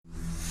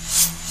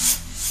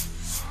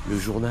le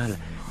journal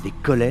des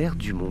colères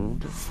du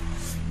monde.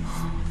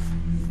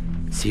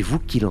 C'est vous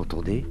qui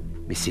l'entendez,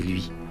 mais c'est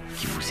lui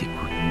qui vous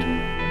écoute.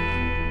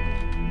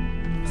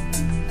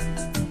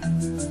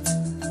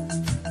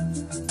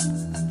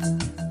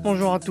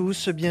 Bonjour à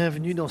tous,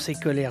 bienvenue dans ces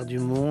colères du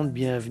monde,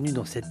 bienvenue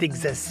dans cette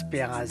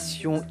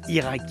exaspération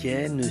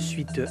irakienne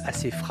suite à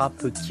ces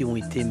frappes qui ont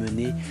été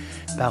menées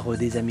par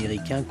des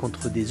Américains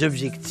contre des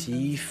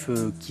objectifs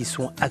qui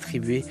sont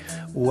attribués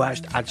au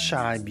Hashd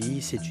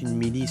al-Sha'abi. C'est une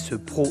milice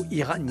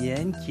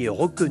pro-iranienne qui est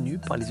reconnue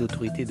par les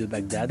autorités de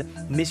Bagdad,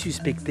 mais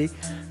suspectée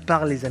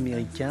par les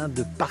Américains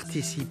de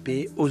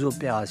participer aux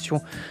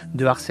opérations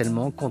de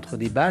harcèlement contre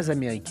des bases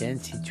américaines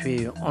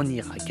situées en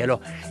Irak.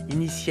 Alors,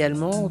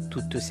 initialement,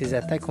 toutes ces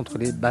attaques contre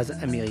les bases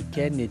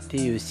américaines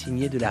étaient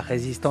signées de la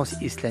résistance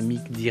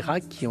islamique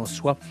d'Irak, qui en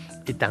soi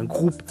est un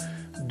groupe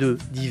de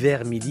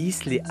divers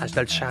milices. Les Hashd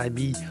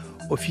al-Sha'abi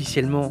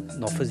officiellement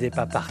n'en faisaient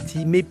pas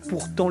partie, mais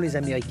pourtant les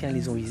Américains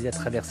les ont visés à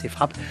travers ces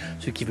frappes,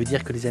 ce qui veut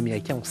dire que les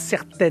Américains ont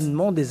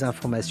certainement des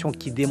informations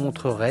qui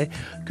démontreraient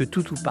que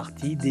tout ou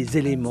partie des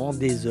éléments,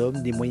 des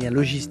hommes, des moyens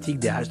logistiques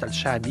des Hashd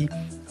al-Sha'abi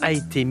a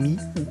été mis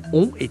ou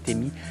ont été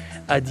mis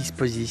à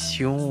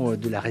disposition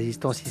de la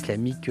résistance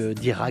islamique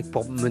d'Irak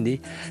pour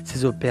mener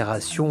ces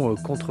opérations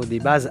contre des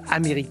bases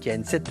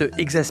américaines. Cette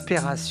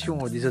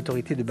exaspération des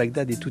autorités de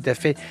Bagdad est tout à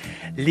fait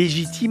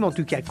légitime, en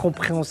tout cas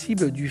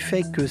compréhensible, du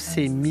fait que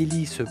ces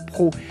milices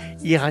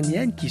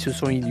pro-iraniennes qui se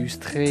sont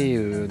illustrées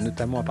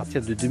notamment à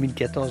partir de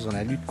 2014 dans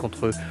la lutte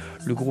contre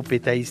le groupe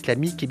État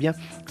islamique, eh bien,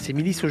 ces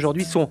milices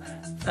aujourd'hui sont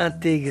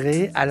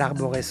intégrées à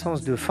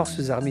l'arborescence de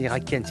forces armées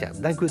irakiennes.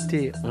 C'est-à-dire, d'un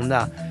côté, on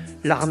a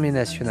l'armée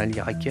nationale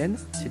irakienne,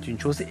 c'est une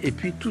chose, et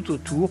puis tout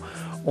autour,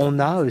 on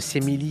a ces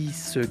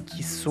milices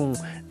qui sont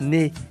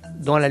nées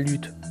dans la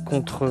lutte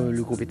contre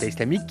le groupe État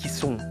islamique, qui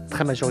sont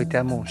très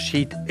majoritairement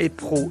chiites et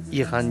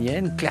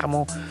pro-iraniennes,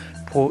 clairement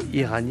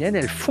pro-iraniennes.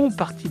 Elles font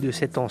partie de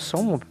cet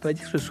ensemble. On ne peut pas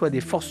dire que ce soit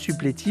des forces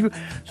supplétives,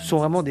 ce sont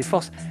vraiment des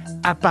forces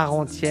à part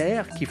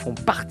entière qui font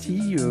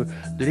partie de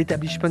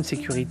l'établissement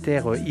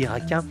sécuritaire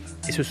irakien,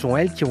 et ce sont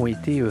elles qui ont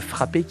été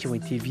frappées, qui ont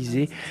été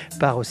visées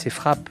par ces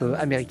frappes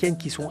américaines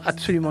qui sont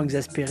absolument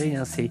exaspérées.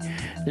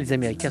 Les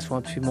Américains sont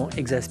absolument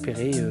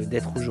exaspérés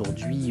d'être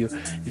aujourd'hui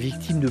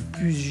victimes de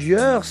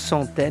plusieurs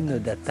centaines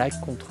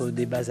d'attaques contre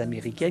des bases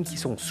américaines qui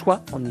sont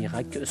soit en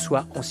Irak,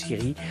 soit en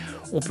Syrie.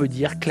 On peut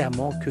dire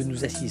clairement que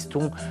nous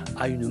assistons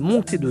à une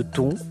montée de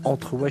ton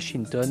entre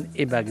Washington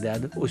et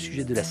Bagdad au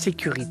sujet de la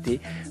sécurité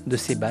de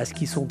ces bases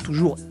qui sont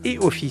toujours et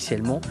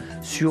officiellement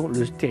sur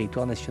le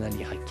territoire national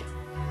irakien.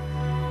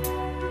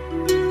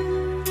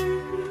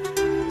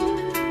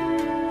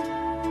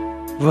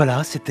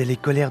 Voilà, c'était les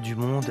colères du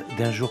monde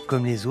d'un jour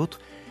comme les autres,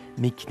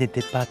 mais qui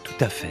n'étaient pas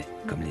tout à fait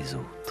comme les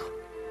autres.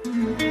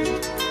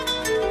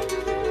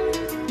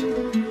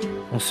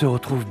 On se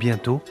retrouve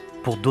bientôt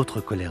pour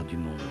d'autres colères du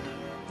monde.